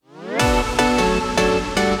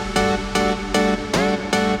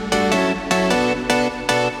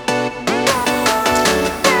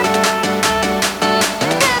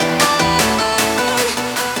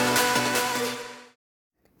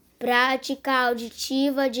Gramática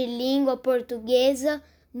auditiva de língua portuguesa,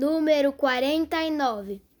 número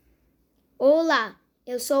 49. Olá,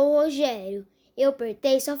 eu sou o Rogério. Eu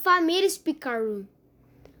pertenço à família Speakaru.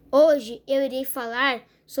 Hoje eu irei falar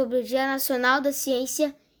sobre o Dia Nacional da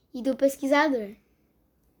Ciência e do Pesquisador.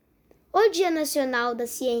 O Dia Nacional da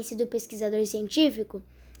Ciência e do Pesquisador Científico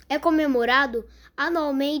é comemorado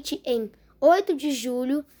anualmente em 8 de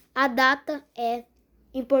julho. A data é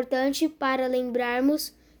importante para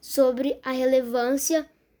lembrarmos sobre a relevância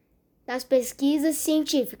das pesquisas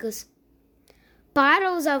científicas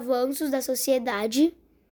para os avanços da sociedade,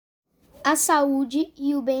 a saúde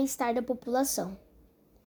e o bem-estar da população.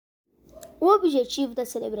 O objetivo da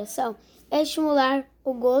celebração é estimular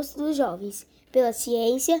o gosto dos jovens pela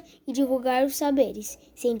ciência e divulgar os saberes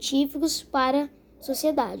científicos para a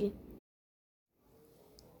sociedade.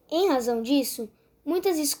 Em razão disso,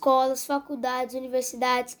 muitas escolas, faculdades,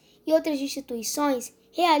 universidades e outras instituições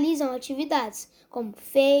realizam atividades como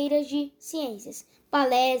feiras de ciências,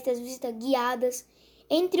 palestras, visitas guiadas,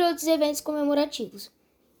 entre outros eventos comemorativos.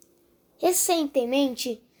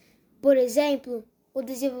 Recentemente, por exemplo, o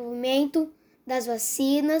desenvolvimento das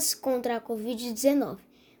vacinas contra a Covid-19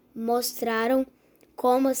 mostraram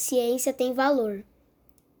como a ciência tem valor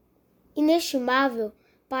inestimável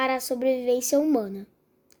para a sobrevivência humana.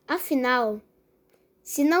 Afinal,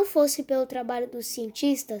 se não fosse pelo trabalho dos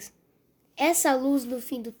cientistas, essa luz no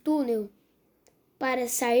fim do túnel para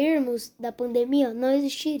sairmos da pandemia não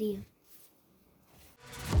existiria.